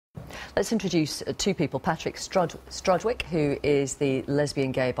Let's introduce two people. Patrick Strudwick, who is the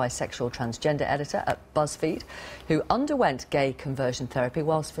lesbian, gay, bisexual, transgender editor at BuzzFeed, who underwent gay conversion therapy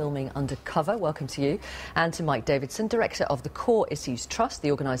whilst filming Undercover. Welcome to you. And to Mike Davidson, director of the Core Issues Trust,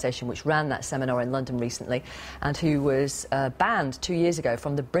 the organisation which ran that seminar in London recently, and who was banned 2 years ago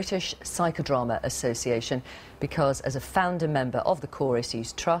from the British Psychodrama Association because, as a founder member of the Core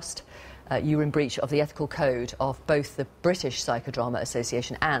Issues Trust, you were in breach of the ethical code of both the British Psychodrama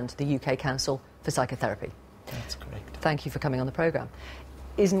Association and the UK Council for Psychotherapy. That's correct. Thank you for coming on the programme.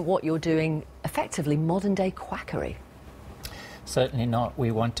 Isn't what you're doing effectively modern-day quackery? Certainly not.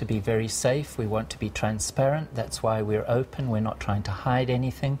 We want to be very safe. We want to be transparent. That's why we're open. We're not trying to hide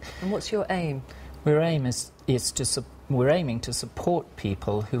anything. And what's your aim? We're aiming to support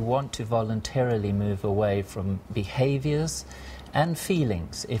people who want to voluntarily move away from behaviours and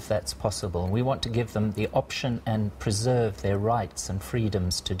feelings, if that's possible. We want to give them the option and preserve their rights and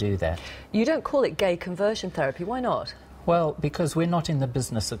freedoms to do that. You don't call it gay conversion therapy. Why not? Well, because we're not in the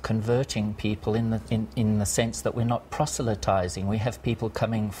business of converting people in the sense that we're not proselytising. We have people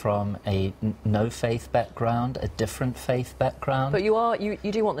coming from a no-faith background, a different faith background. But you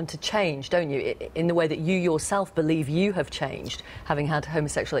do want them to change, don't you, in the way that you yourself believe you have changed, having had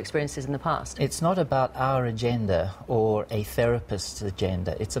homosexual experiences in the past? It's not about our agenda or a therapist's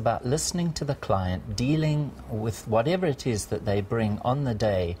agenda. It's about listening to the client, dealing with whatever it is that they bring on the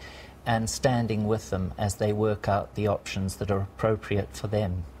day, and standing with them as they work out the options that are appropriate for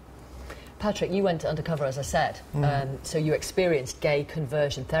them. Patrick, you went undercover, as I said, so you experienced gay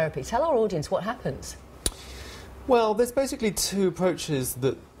conversion therapy. Tell our audience what happens. Well, there's basically two approaches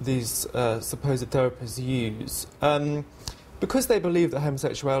that these supposed therapists use. Because they believe that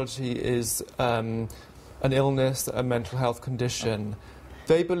homosexuality is an illness, a mental health condition,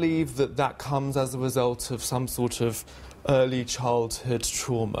 they believe that that comes as a result of some sort of early childhood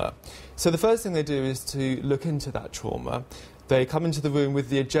trauma. So the first thing they do is to look into that trauma. They come into the room with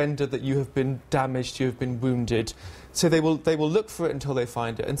the agenda that you have been damaged, you have been wounded. So they will look for it until they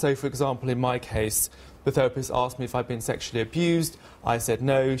find it. And so, for example, in my case, the therapist asked me if I'd been sexually abused. I said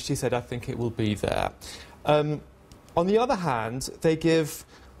no. She said, I think it will be there. On the other hand, they give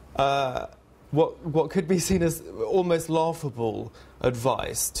what could be seen as almost laughable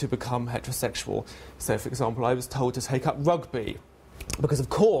advice to become heterosexual. So, for example, I was told to take up rugby because, of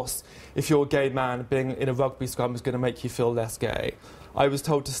course, if you're a gay man, being in a rugby scrum is going to make you feel less gay. I was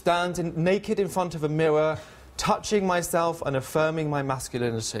told to stand naked in front of a mirror, touching myself and affirming my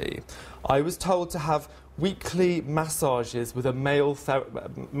masculinity. I was told to have weekly massages with a male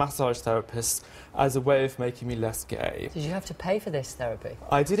massage therapist as a way of making me less gay. Did you have to pay for this therapy?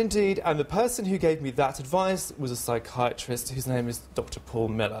 I did indeed, and the person who gave me that advice was a psychiatrist whose name is Dr. Paul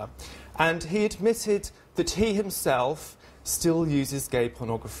Miller. And he admitted that he himself still uses gay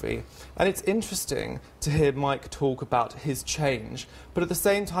pornography. And it's interesting to hear Mike talk about his change, but at the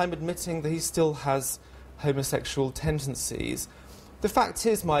same time admitting that he still has homosexual tendencies. The fact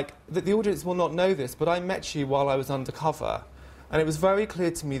is, Mike, that the audience will not know this, but I met you while I was undercover. And it was very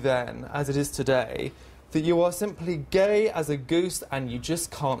clear to me then, as it is today, that you are simply gay as a goose and you just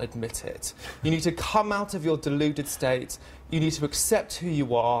can't admit it. You need to come out of your deluded state. You need to accept who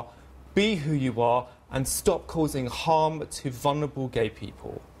you are, be who you are, and stop causing harm to vulnerable gay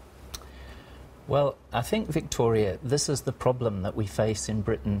people. Well, I think, Victoria, this is the problem that we face in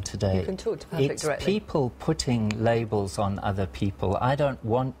Britain today. You can talk to Patrick directly. It's people putting labels on other people. I don't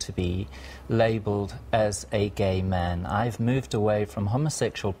want to be labelled as a gay man. I've moved away from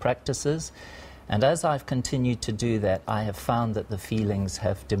homosexual practices, and as I've continued to do that, I have found that the feelings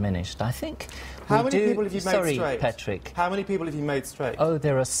have diminished. I think... How many people have you made straight? Sorry, Patrick. How many people have you made straight? Oh,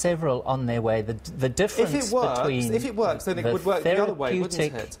 there are several on their way. The difference between... If it works, then it would work the other way, wouldn't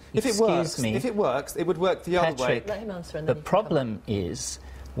it? If it works, it would work the other way. Let him answer and the then problem is,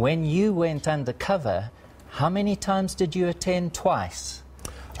 when you went undercover, how many times did you attend? Twice.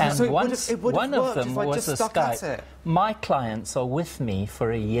 And so one of them was a Skype. My clients are with me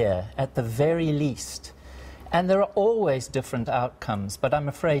for a year, at the very least. And there are always different outcomes, but I'm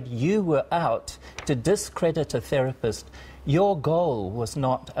afraid you were out to discredit a therapist. Your goal was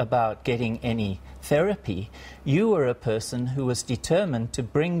not about getting any therapy. You were a person who was determined to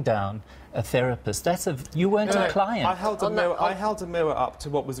bring down a therapist. You weren't a client. I held a mirror up to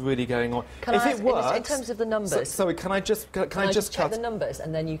what was really going on. If it works, in terms of the numbers... Sorry, can I just check the numbers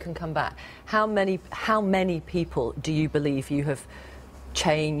and then you can come back? How many people do you believe you have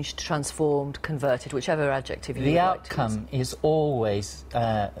changed, transformed, converted, whichever adjective you would like to use? The outcome is always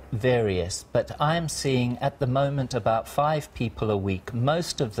various, but I'm seeing at the moment about 5 people a week.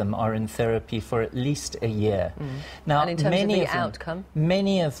 Most of them are in therapy for at least a year. Now, and in terms of the outcome?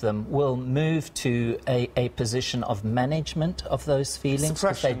 Many of them will move to a position of management of those feelings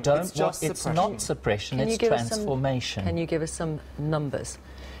because they don't it's not suppression, it's transformation. Can you give us some numbers?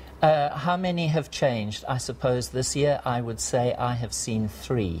 How many have changed? I suppose this year I would say I have seen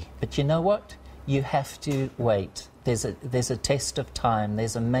 3. But you know what? You have to wait. There's a test of time.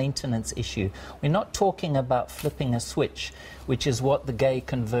 There's a maintenance issue. We're not talking about flipping a switch, which is what the gay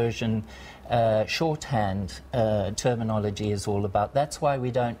conversion shorthand terminology is all about. That's why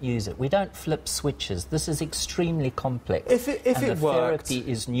we don't use it. We don't flip switches. This is extremely complex. If it worked,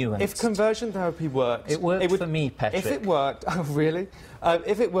 therapy is nuanced. If conversion therapy worked... It worked for me, Patrick. If it worked... Oh, really?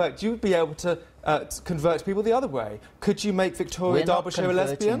 If it worked, you'd be able to convert people the other way. Could you make Victoria Derbyshire a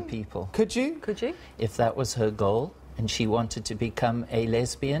lesbian? People. Could you? Could you? If that was her goal and she wanted to become a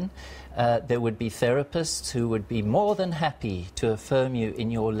lesbian, there would be therapists who would be more than happy to affirm you in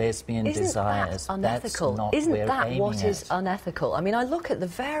your lesbian desires. Isn't that unethical? Isn't that what is unethical? I mean, I look at the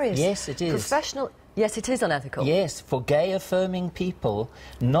various professional... Yes, it is unethical. Yes, for gay-affirming people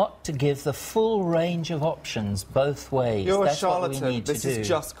not to give the full range of options both ways. You're That's a charlatan. What we need this to do. is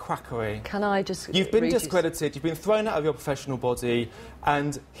just quackery. Can I just... You've been discredited, you've been thrown out of your professional body,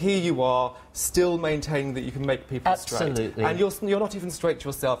 and here you are, still maintaining that you can make people straight. Absolutely. And you're not even straight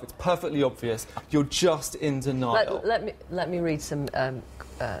yourself. It's perfectly obvious. You're just in denial. Let me read some...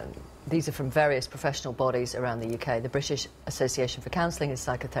 these are from various professional bodies around the UK. The British Association for Counselling and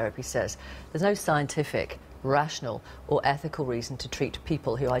Psychotherapy says there's no scientific, rational or ethical reason to treat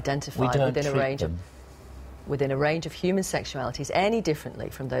people who identify within a range of human sexualities any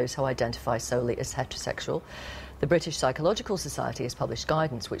differently from those who identify solely as heterosexual. The British Psychological Society has published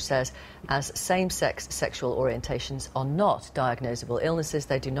guidance which says as same-sex sexual orientations are not diagnosable illnesses,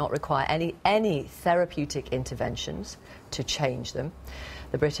 they do not require any therapeutic interventions to change them.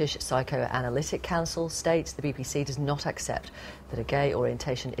 The British Psychoanalytic Council states the BBC does not accept that a gay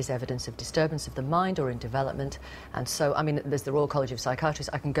orientation is evidence of disturbance of the mind or in development. And so, I mean, there's the Royal College of Psychiatrists.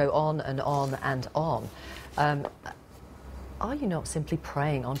 I can go on and on and on. Are you not simply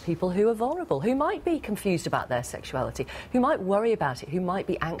preying on people who are vulnerable, who might be confused about their sexuality, who might worry about it, who might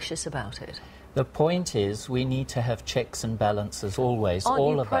be anxious about it? The point is we need to have checks and balances always,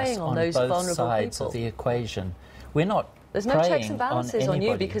 all of us, on both sides of the equation. We're not... There's no checks and balances on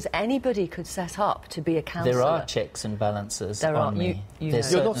you because anybody could set up to be a counsellor. There are checks and balances on me. You're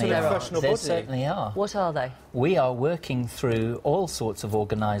not in a professional body. There certainly are. What are they? We are working through all sorts of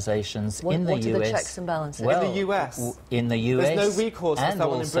organisations in the US. What are the checks and balances? Well, in the US? In the US there's no recourse for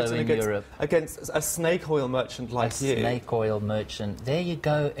someone in Britain against a snake oil merchant like you. A snake oil merchant. There you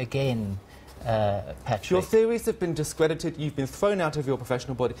go again. Patrick. Your theories have been discredited. You've been thrown out of your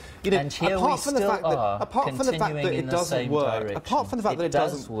professional body. You know, and here we still are, apart from the fact that it doesn't work, apart from the fact that it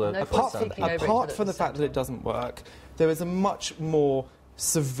doesn't work, apart from the fact that it doesn't work, there is a much more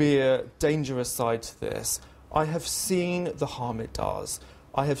severe, dangerous side to this. I have seen the harm it does.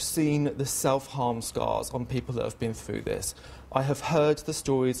 I have seen the self-harm scars on people that have been through this. I have heard the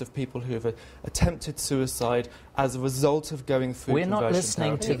stories of people who have attempted suicide as a result of going through conversion therapy. We're not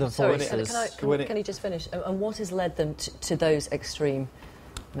listening to the voices. Can you just finish? And what has led them to those extreme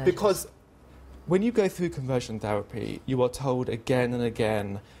measures? Because when you go through conversion therapy, you are told again and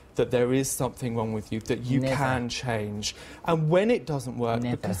again that there is something wrong with you, that you can change. And when it doesn't work,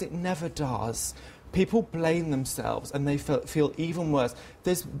 because it never does, people blame themselves and they feel even worse.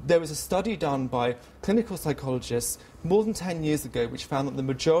 There was a study done by clinical psychologists more than 10 years ago which found that the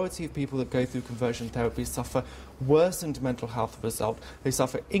majority of people that go through conversion therapy suffer worsened mental health result. They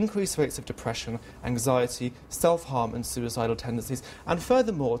suffer increased rates of depression, anxiety, self-harm and suicidal tendencies. And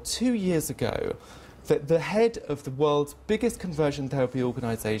furthermore, 2 years ago, the head of the world's biggest conversion therapy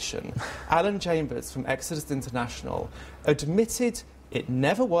organisation, Alan Chambers from Exodus International, admitted it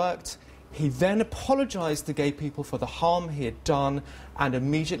never worked. He then apologised to gay people for the harm he had done and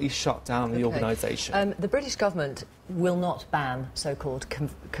immediately shut down the organisation. The British government will not ban so-called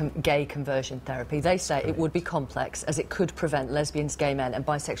gay conversion therapy. They say it would be complex as it could prevent lesbians, gay men and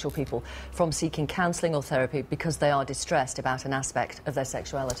bisexual people from seeking counselling or therapy because they are distressed about an aspect of their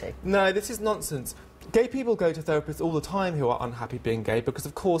sexuality. No, this is nonsense. Gay people go to therapists all the time who are unhappy being gay because,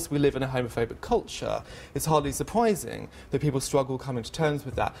 of course, we live in a homophobic culture. It's hardly surprising that people struggle coming to terms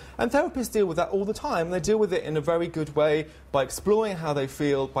with that. And therapists deal with that all the time. They deal with it in a very good way by exploring how they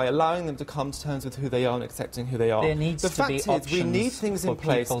feel, by allowing them to come to terms with who they are and accepting who they are. There needs to be options we need things in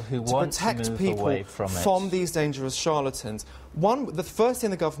place who to protect people from these dangerous charlatans. The first thing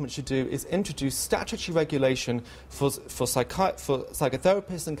the government should do is introduce statutory regulation for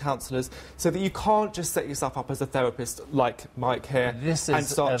psychotherapists and counsellors, so that you can't just set yourself up as a therapist like Mike here and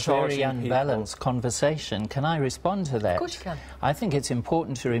start charging very unbalanced people. Conversation. Can I respond to that? Of course you can. I think it's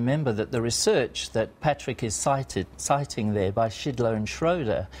important to remember that the research that Patrick is citing there by Schindler and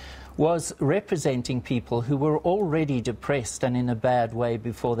Schroeder was representing people who were already depressed and in a bad way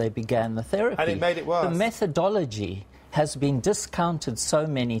before they began the therapy. And it made it worse. The methodology has been discounted so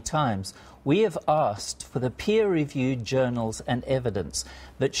many times. We have asked for the peer-reviewed journals and evidence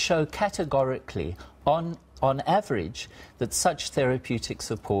that show categorically, on average, that such therapeutic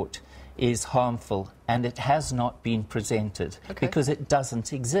support is harmful, and it has not been presented because it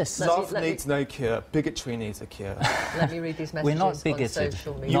doesn't exist. Love needs no cure. Bigotry needs a cure. Let me read these messages. We're not bigoted. On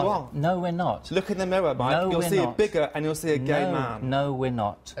social media. You are. No, we're not. Look in the mirror, Mike. No, you'll see not. a bigger and you'll see a gay man. No, we're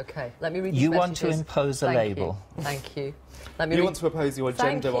not. OK, let me read these You messages. want to impose a label. Thank you. You want to oppose your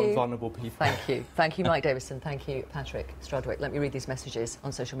agenda on vulnerable people. Thank you. Thank you, Mike Davidson. Thank you, Patrick Strudwick. Let me read these messages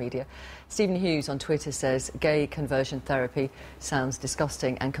on social media. Stephen Hughes on Twitter says, gay conversion therapy sounds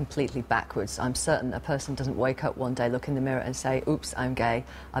disgusting and completely backwards. I'm certain a person doesn't wake up one day, look in the mirror and say, oops, I'm gay,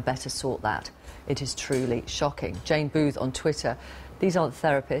 I better sort that. It is truly shocking. Jane Booth on Twitter, these aren't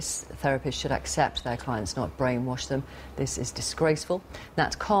therapists. Therapists should accept their clients, not brainwash them. This is disgraceful.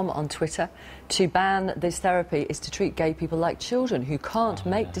 Nat Com on Twitter, to ban this therapy is to treat gay people like children who can't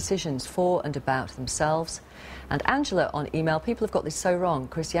make decisions for and about themselves. And Angela on email, people have got this so wrong.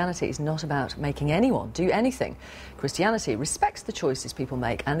 Christianity is not about making anyone do anything. Christianity respects the choices people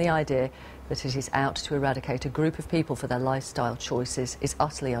make, and the idea that it is out to eradicate a group of people for their lifestyle choices is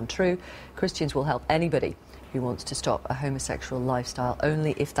utterly untrue. Christians will help anybody who wants to stop a homosexual lifestyle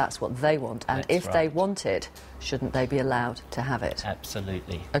only if that's what they want. And if they want it, shouldn't they be allowed to have it?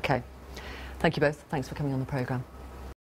 Absolutely. OK. Thank you both. Thanks for coming on the programme.